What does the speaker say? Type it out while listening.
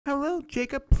hello,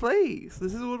 Jacob Plays.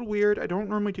 This is a little weird. I don't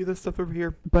normally do this stuff over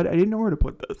here, but I didn't know where to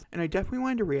put this. And I definitely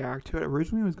wanted to react to it.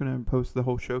 Originally, I was going to post the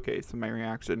whole showcase of my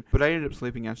reaction, but I ended up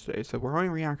sleeping yesterday. So we're only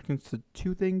reacting to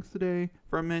 2 things today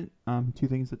from it. 2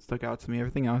 things that stuck out to me.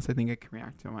 Everything else, I think I can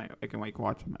react to I can like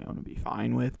watch on my own and be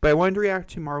fine with. But I wanted to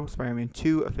react to Marvel Spider-Man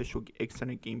 2 official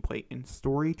extended gameplay and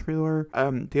story trailer.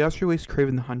 They also released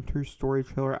Kraven the Hunter story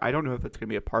trailer. I don't know if it's going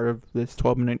to be a part of this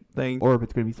 12-minute thing or if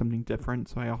it's going to be something different.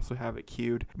 So I also have it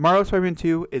queued. Marvel Spider-Man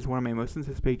 2 is one of my most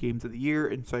anticipated games of the year,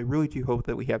 and so I really do hope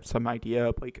that we have some idea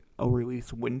of like a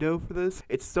release window for this.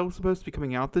 It's still supposed to be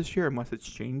coming out this year unless it's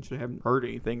changed. I haven't heard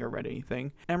anything or read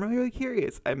anything. And I'm really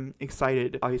curious. I'm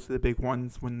excited. Obviously the big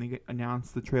ones when they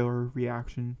announced the trailer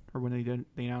reaction, or when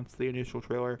they announced the initial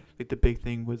trailer, like the big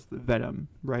thing was the Venom,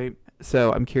 right?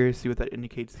 So I'm curious to see what that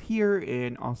indicates here,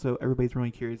 and also everybody's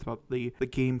really curious about the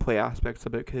gameplay aspects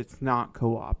of it because it's not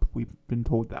co-op. We've been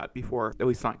told that before, at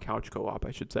least not couch co-op,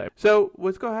 I should say. So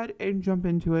let's go ahead and jump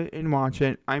into it and watch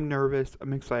it. I'm nervous.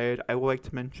 I'm excited. I would like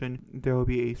to mention there will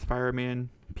be a Spider-Man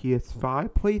PS5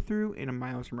 playthrough and a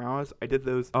Miles Morales. I did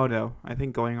those, oh no, I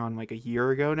think going on like a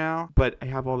year ago now, but I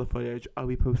have all the footage. I'll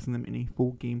be posting them in a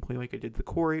full gameplay like I did the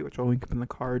Corey, which I'll link up in the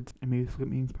cards, and maybe this will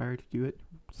get me inspired to do it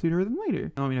sooner than later.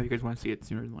 And let me know if you guys want to see it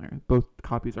sooner than later. Both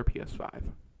copies are PS5.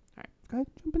 Alright, let's go ahead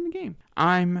and jump in the game.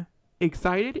 I'm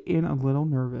excited and a little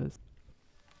nervous.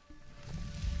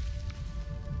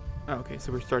 Oh, okay,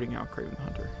 so we're starting out Kraven the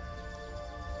Hunter.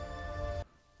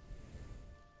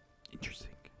 Interesting.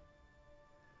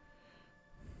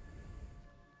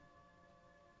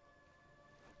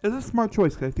 It's a smart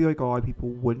choice because I feel like a lot of people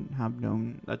wouldn't have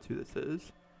known that's who this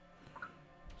is.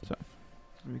 So,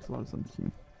 it makes a lot of sense to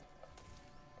me.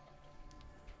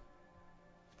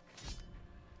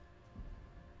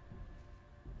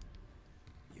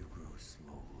 You grow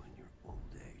slow in your old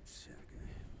age,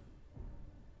 Sergei.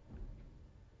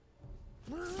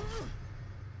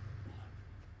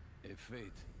 A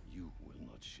fate you will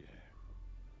not share.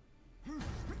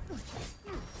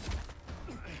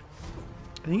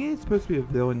 I think it's supposed to be a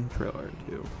villain trailer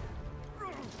too.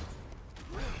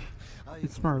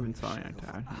 It's smart than Sonic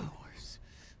Dad. Hours,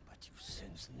 but you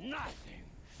sense nothing.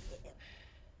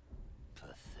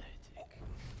 Pathetic.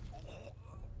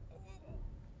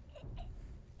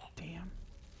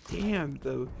 Damn,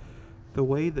 the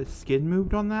way the skin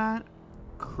moved on that,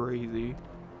 crazy.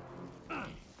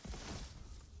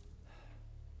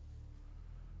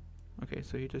 Okay,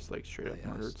 so he just like straight up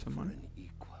murdered someone.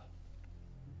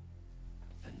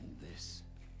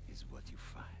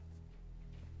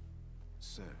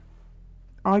 Sir.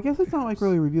 Oh, I guess it's not like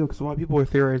really revealed because a lot of people are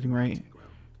theorizing, right,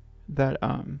 that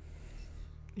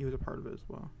he was a part of it as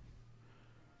well.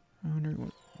 I wonder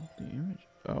what the image.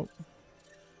 Oh,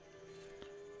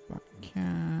 Black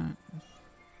Cat.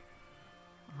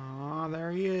 Ah,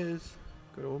 there he is.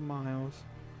 Good old Miles.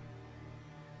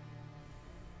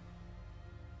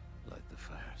 Light the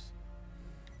fires.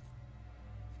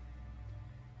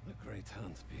 The great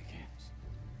hunt begins.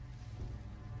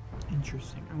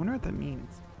 Interesting. I wonder what that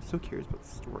means. I'm so curious about the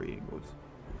story angles.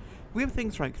 We have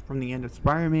things like from the end of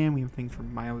Spider-Man. We have things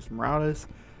from Miles Morales.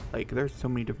 Like there's so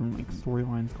many different like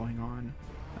storylines going on.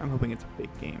 I'm hoping it's a big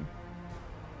game.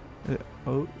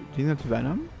 Oh, do you think that's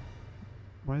Venom?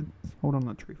 Why? Hold on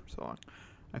that tree for so long.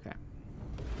 Okay.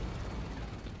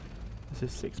 This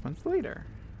is 6 months later.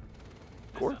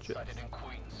 Gorgeous.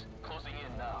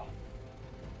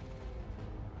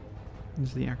 This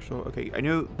is the actual. Okay, I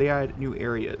know they added new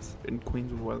areas, and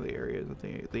Queens was one of the areas that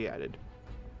they added.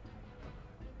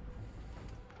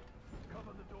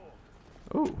 Cover the door.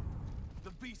 Oh.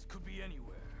 The beast could be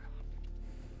anywhere.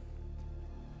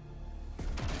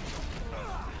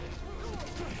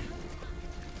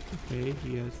 Okay,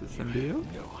 he has the symbiote.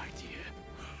 No idea.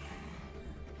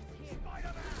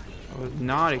 I was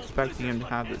not expecting him to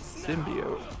have the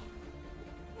symbiote.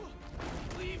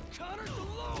 Leave Connors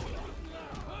alone.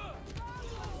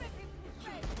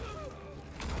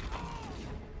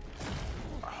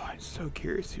 Oh, I'm so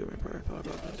curious to see what my brother thought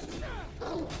about this.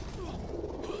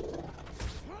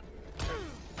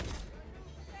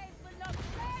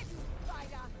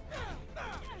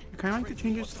 I kind of like the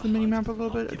changes to the minimap a little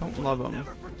bit. I don't love them.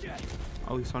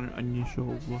 At least on an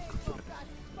initial look, but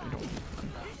I don't love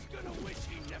them.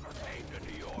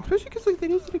 Especially because like, they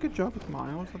just did a good job with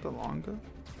Miles not that long ago.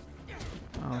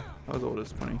 Oh, that was a little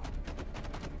disappointing.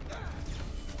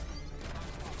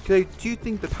 Because I do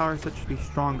think the power set should be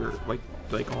stronger. Like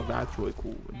all that's really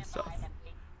cool and stuff.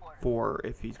 For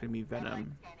if he's going to be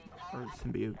Venom or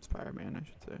symbiote Spider-Man, I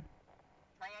should say.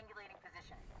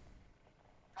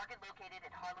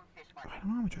 I don't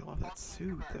know how much I love that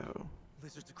suit, though.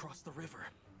 Lizards across the river.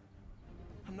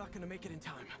 I'm not gonna make it in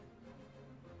time.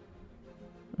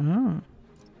 Oh,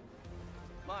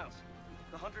 Miles,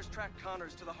 the hunters tracked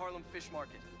Connors to the Harlem Fish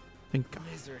Market. thank God.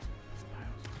 Lizard.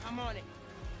 I'm on it.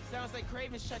 Sounds like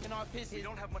Craven's checking off his. We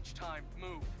don't have much time.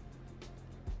 Move.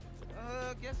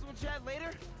 Guess we'll chat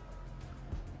later.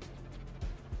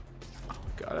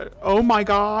 Got it. Oh my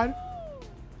God.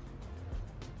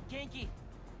 Genki,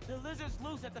 the lizard's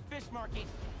loose at the fish market.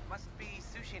 Must be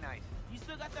sushi night. You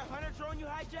still got the hunter drone you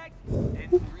hijacked?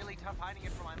 It's really tough hiding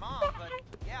it from my mom, but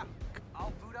yeah,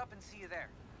 I'll boot up and see you there.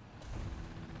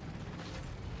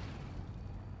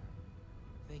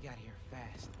 They got here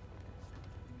fast.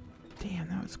 Damn,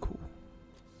 that was cool.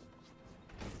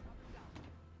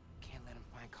 Can't let him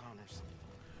find Connors.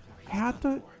 I have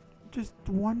to just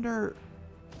wonder.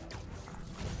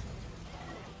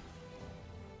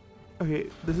 Okay,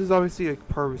 this is obviously like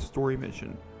part of a story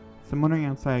mission. So I'm wondering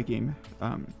outside a game,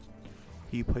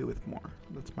 do you play with more?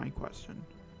 That's my question.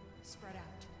 Spread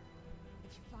out.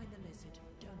 If you find the lizard,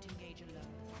 don't engage alone.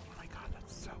 Oh my God,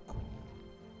 that's so cool.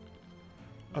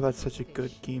 Oh, that's such a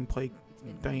good gameplay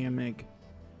dynamic.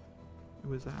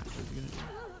 What was that?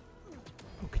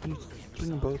 Oh, can you bring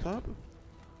them both up?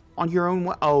 On your own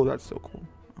way? Oh, that's so cool.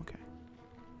 Okay.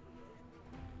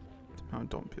 I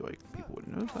don't feel like people would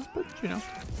know that, but you know.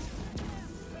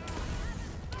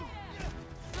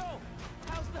 So,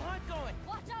 how's the hunt going?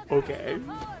 Okay.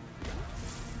 I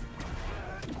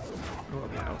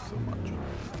love Miles so much.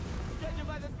 Judging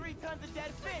by the 3 tons of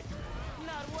dead fish.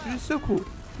 Not well. It's so cool.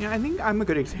 Yeah, I think I'm a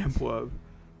good example of,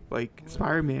 like,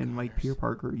 Spider-Man, like Peter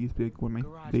Parker used to be like one of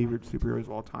my favorite superheroes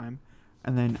of all time.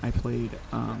 And then I played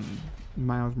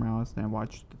Miles Morales, and I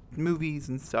watched movies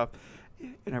and stuff,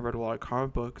 and I read a lot of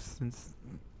comic books since,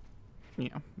 you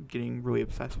know, getting really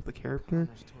obsessed with the character.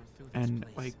 And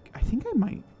like, I think I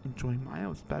might enjoy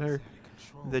Miles better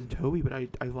than Toby, but I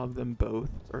love them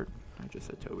both. Or I just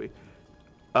said Toby.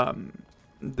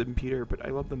 Than Peter, but I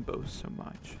love them both so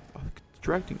much. Oh, the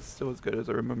directing's still as good as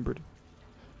I remembered.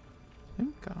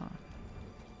 Thank God.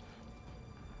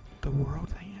 The world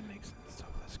dynamics and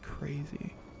stuff, that's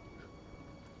crazy.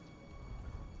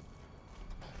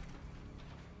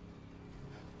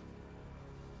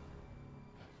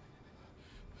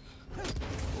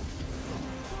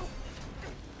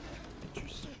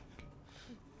 Interesting.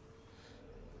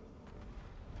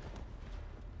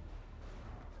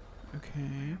 Okay. Where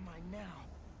am I now?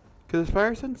 Because the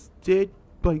fire sense did,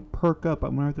 like, perk up. I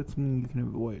wonder if that's something you can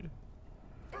avoid.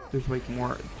 There's, like,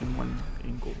 more than one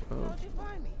angle. Oh. How'd you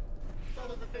find me?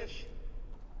 Follow the fish.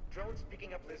 Drone's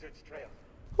picking up lizard's trail.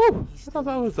 Whew! I thought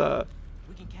that was,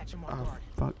 We can catch him off oh, guard.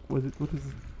 fuck. What is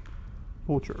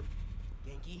vulture?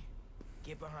 Genki,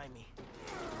 get behind me.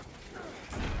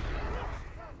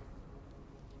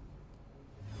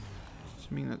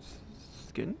 Assuming that's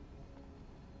skin?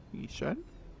 He shed?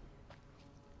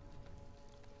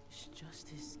 It's just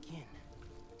his skin.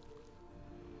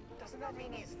 Doesn't that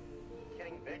mean he's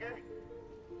getting bigger?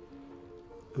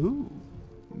 Ooh.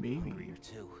 Maybe. Hungrier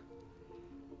too.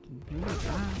 Didn't think about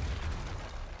that.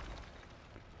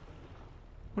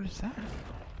 What is that?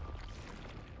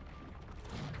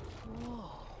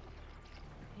 Whoa.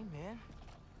 Hey man.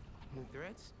 New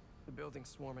threats? The building's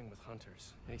swarming with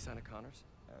hunters. Any sign of Connors?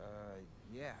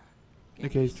 Yeah.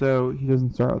 Okay, so he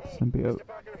doesn't start out the symbiote. Mr.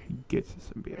 Parker? He gets the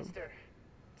symbiote. Mr.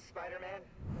 Spider-Man?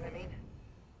 I mean,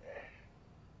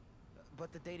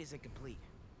 But the date isn't complete.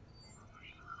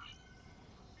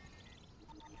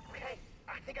 okay,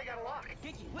 I think I got a lock.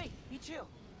 Genki, wait, be chill.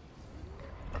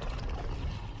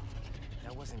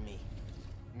 That wasn't me.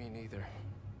 Me neither.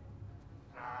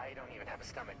 I don't even have a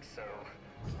stomach, so...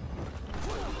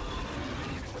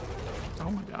 Oh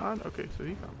my God. Okay, so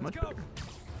he got much bigger.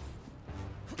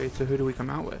 Okay, so who do we come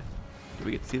out with? Do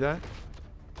we get to see that?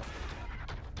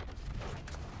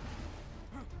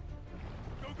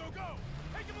 Go, go, go!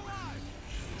 Take him alive!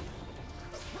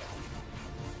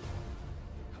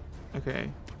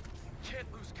 Okay.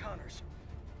 Can't lose Connors.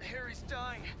 Harry's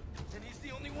dying, and he's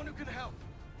the only one who can help.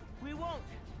 We won't.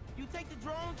 You take the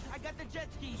drones, I got the jet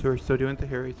skis. So we're still doing the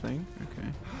Harry thing?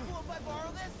 Okay. Cool if I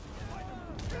borrow this?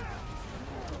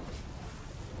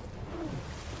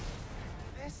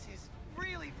 This is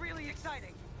really, really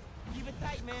exciting. Keep it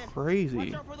tight, man. Crazy.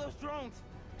 Watch out for those drones.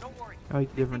 Don't worry. I like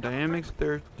the different dynamics.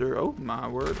 They're, oh my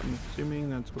word. I'm assuming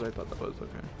that's what I thought that was.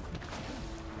 Okay.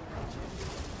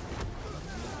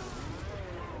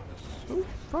 So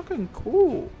fucking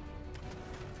cool.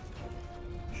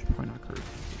 Should probably not curse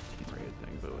the team rated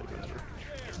thing, but like whatever.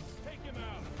 Take him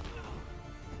out!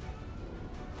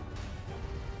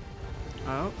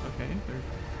 Oh, okay. There's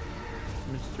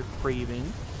Mr. Craven.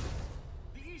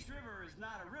 The East River is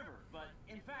not a river, but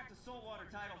in fact a saltwater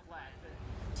tidal flat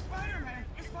that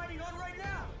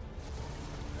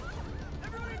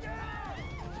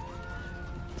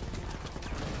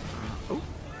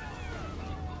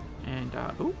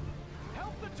And, oh,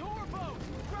 Help the tour boat!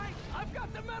 Right! I've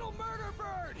got the metal murder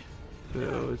bird!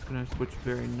 so it's gonna switch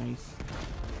very nice.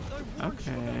 I warned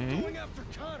you about Okay. going after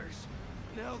Connors.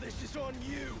 Now this is on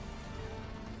you.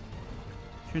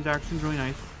 Transaction's really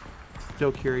nice.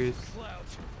 Still curious.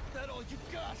 Clouds, that all you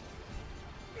got?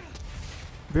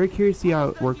 Very curious to see how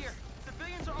it works Here.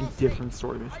 Civilians are in all different safe.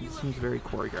 story Are missions. you It seems very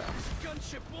choreographed.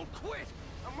 Gunship won't quit.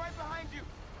 I'm right behind you.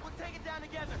 We'll take it down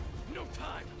together. No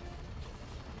time.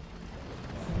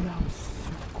 That was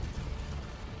so cool.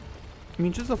 I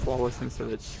mean, just the flawless thing, so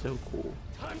it's so cool.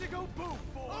 Time to go boom,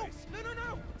 boys. Oh,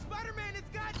 no! Spider-Man has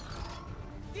got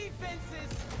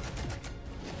defenses.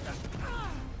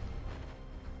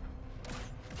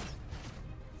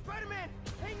 Spider-Man,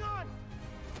 hang on.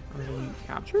 Are we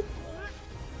captured?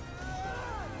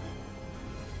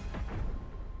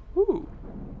 Ooh.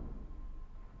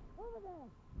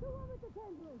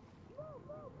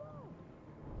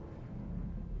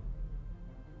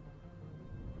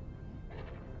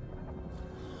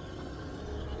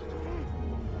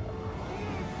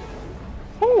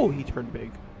 Oh, he turned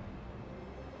big.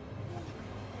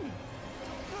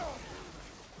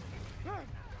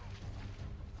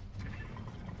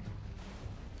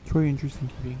 It's really interesting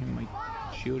keeping him like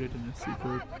shielded in a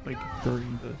secret, like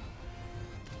during the.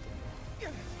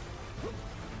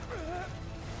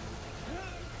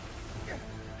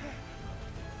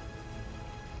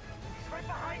 Right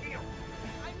behind you.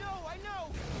 I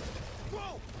know.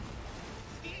 Whoa.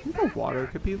 I think the water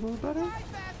could be a little better. Fly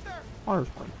faster. Water's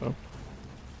fine though.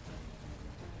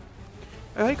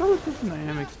 I like all the different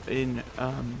dynamics in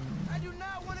I do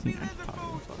not want to be Scene lizard X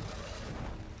food. Top.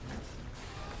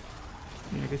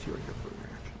 Yeah, I guess you were here for a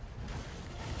reaction.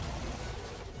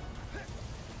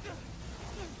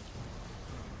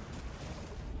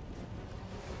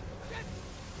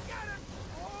 Got him.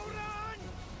 Hold on.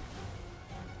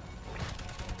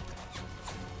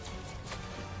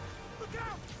 Look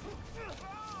out.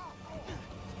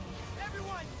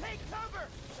 Everyone, take cover.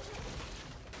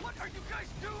 What are you guys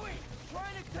doing?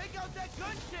 Trying to take out that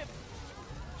gunship.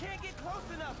 Can't get close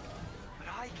enough. But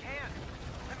I can.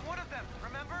 I'm one of them,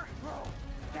 remember? Bro,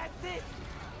 that's it.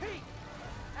 Pete,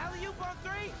 alley-oop on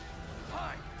 3.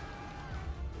 Hi.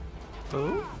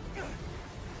 Oh?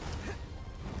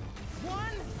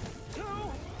 1, 2,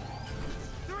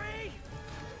 3.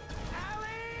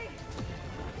 Alley.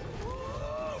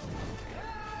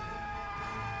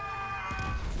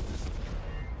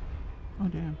 Oh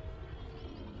damn.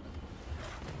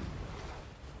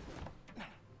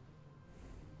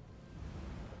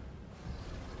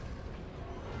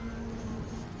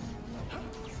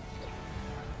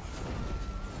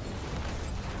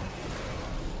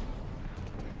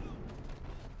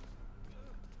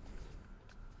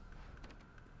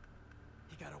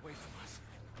 He got away from us.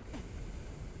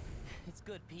 It's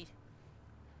good, Pete.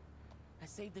 I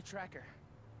saved the tracker.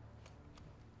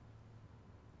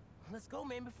 Let's go,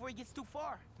 man, before he gets too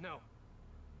far. No.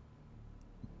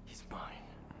 He's mine.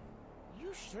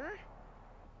 You sure?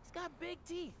 He's got big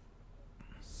teeth.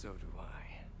 So do I.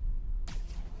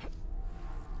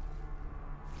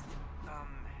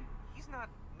 He's not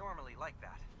normally like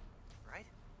that, right?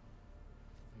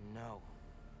 No.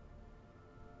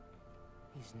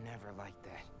 He's never like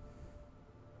that.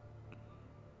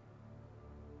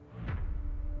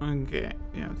 Okay.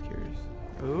 Yeah, I was curious.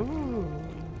 Oh.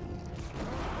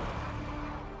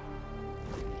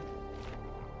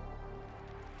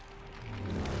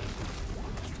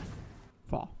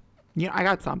 Fall. Yeah, I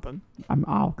got something.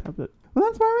 I'll accept it. Well,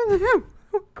 that's why I'm in the him.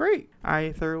 Great.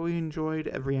 I thoroughly enjoyed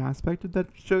every aspect of that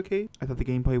showcase. I thought the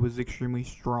gameplay was extremely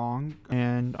strong,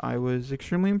 and I was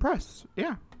extremely impressed.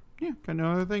 Yeah, got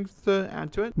no other things to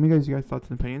add to it. Let me guys, you guys' thoughts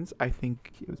and opinions. I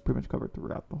think it was pretty much covered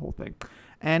throughout the whole thing.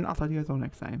 And I'll talk to you guys all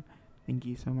next time. Thank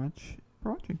you so much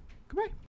for watching. Goodbye.